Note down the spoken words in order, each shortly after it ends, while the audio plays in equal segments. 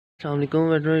अस्सलामुअलैकुम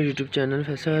मेरा YouTube channel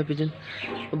Faisalabad pigeon.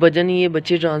 बजन ये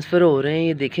बच्चे ट्रांसफ़र हो रहे हैं।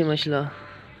 ये देखें माशाल्लाह,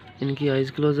 इनकी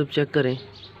आइज़ क्लोज़अप चेक करें।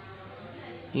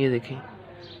 ये देखें,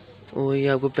 और ये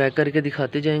आपको पैक करके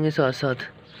दिखाते जाएंगे साथ साथ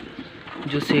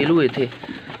जो सेल हुए थे,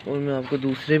 और मैं आपको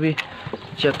दूसरे भी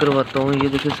चेक करवाता हूँ। ये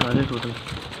देखें सारे टोटल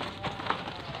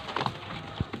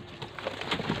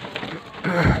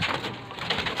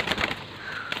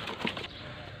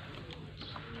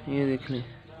ये देख लें,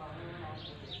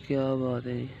 क्या बात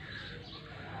है जी।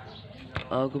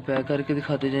 आपको पैक करके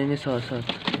दिखाते जाएंगे साथ साथ।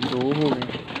 2 हो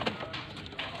गए,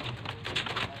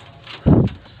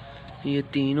 ये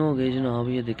 3 हो गए जनाब।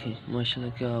 ये देखें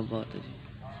माशाल्लाह, क्या बात है जी।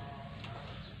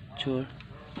 छोड़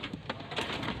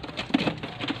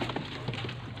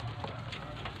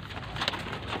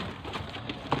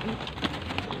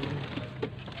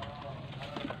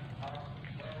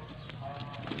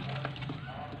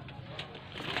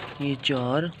ये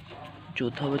 4,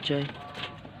 चौथा बच्चा है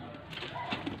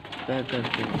पैक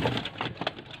करके।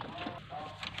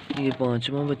 ये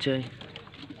 5वां बच्चा है।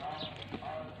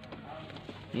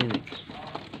 ये देखिए,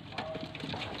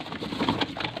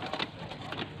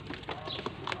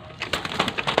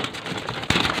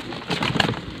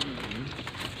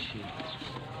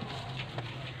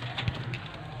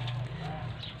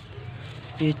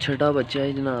 ये 6ठा बच्चा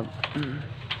है जनाब।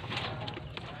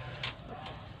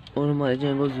 और हमारे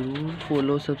चैनल को ज़रूर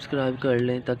फॉलो सब्सक्राइब कर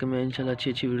लें, ताकि मैं इंशाल्लाह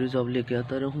अच्छी वीडियोज़ आप लेके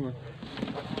आता रहूँगा।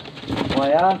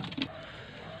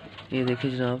 ये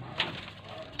देखिए जनाब,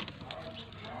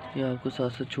 ये आपको साथ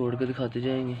साथ छोड़ के दिखाते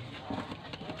जाएंगे।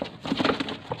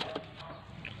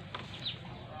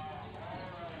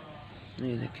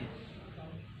 ये देखिए,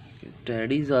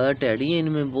 टैडी ज़्यादा टैडी है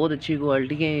इनमें, बहुत अच्छी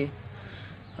क्वालिटी है। ये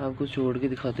आपको छोड़ के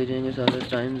दिखाते जाएंगे, सारा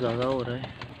टाइम ज़्यादा हो रहा है।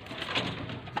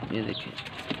 ये देखिए,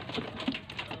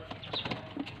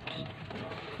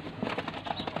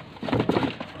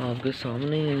 आपके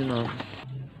सामने है जनाब।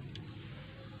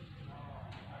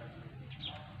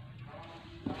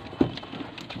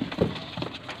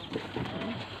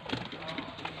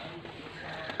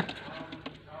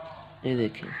 ये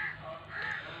देखिए,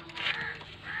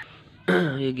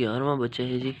 ये 11वां बच्चा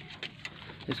है जी।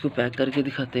 इसको पैक करके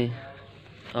दिखाते हैं,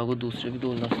 आपको दूसरे भी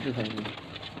 2 लास्ट दिखाएंगे।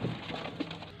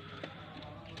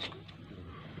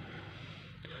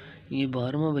 ये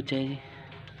 12वां बच्चा है जी।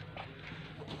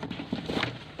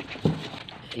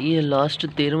 ये लास्ट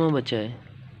 13वां बच्चा है।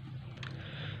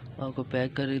 आपको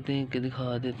पैक कर देते हैं कि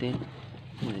दिखा देते हैं।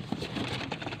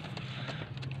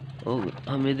 और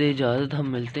हमें दे इजाज़त, हम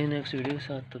मिलते हैं नेक्स्ट वीडियो के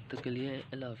साथ। तब तक के लिए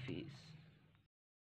अल्लाह हाफिज़।